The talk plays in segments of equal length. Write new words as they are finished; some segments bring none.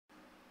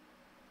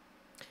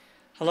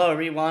Hello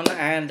everyone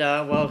and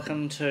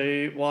welcome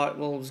to White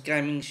Wolves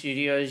Gaming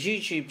Studios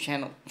YouTube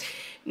channel.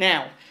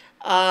 Now,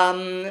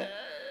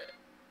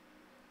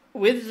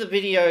 with the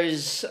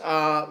videos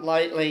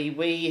lately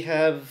we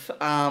have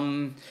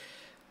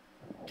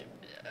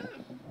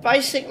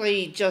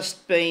basically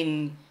just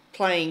been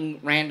playing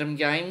random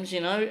games,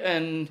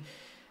 and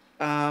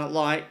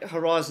like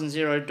Horizon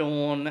Zero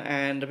Dawn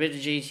and a bit of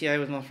GTA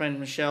with my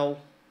friend Michelle.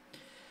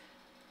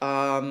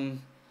 So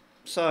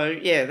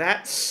yeah,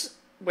 that's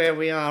where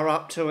we are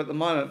up to at the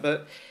moment.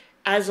 But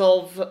as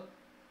of,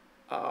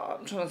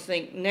 I'm trying to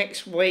think,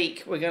 next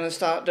week we're going to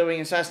start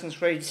doing Assassin's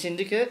Creed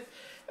Syndicate,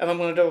 and I'm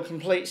going to do a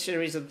complete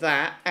series of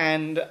that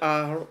and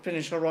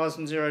finish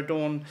Horizon Zero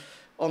Dawn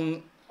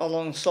on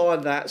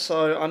alongside that.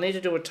 So I need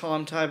to do a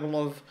timetable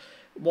of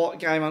what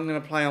game I'm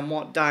going to play on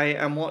what day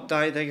and what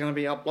day they're going to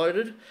be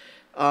uploaded.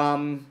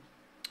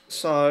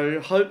 So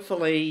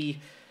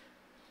hopefully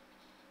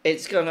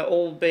it's going to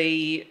all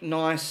be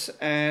nice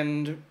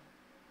and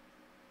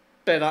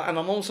better, and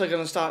I'm also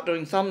going to start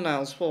doing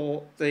thumbnails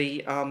for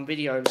the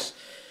videos.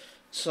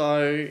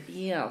 So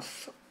yeah,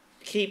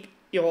 keep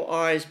your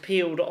eyes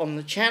peeled on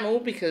the channel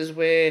because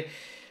we're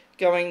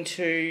going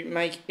to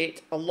make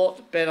it a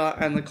lot better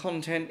and the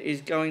content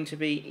is going to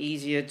be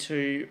easier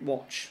to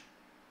watch.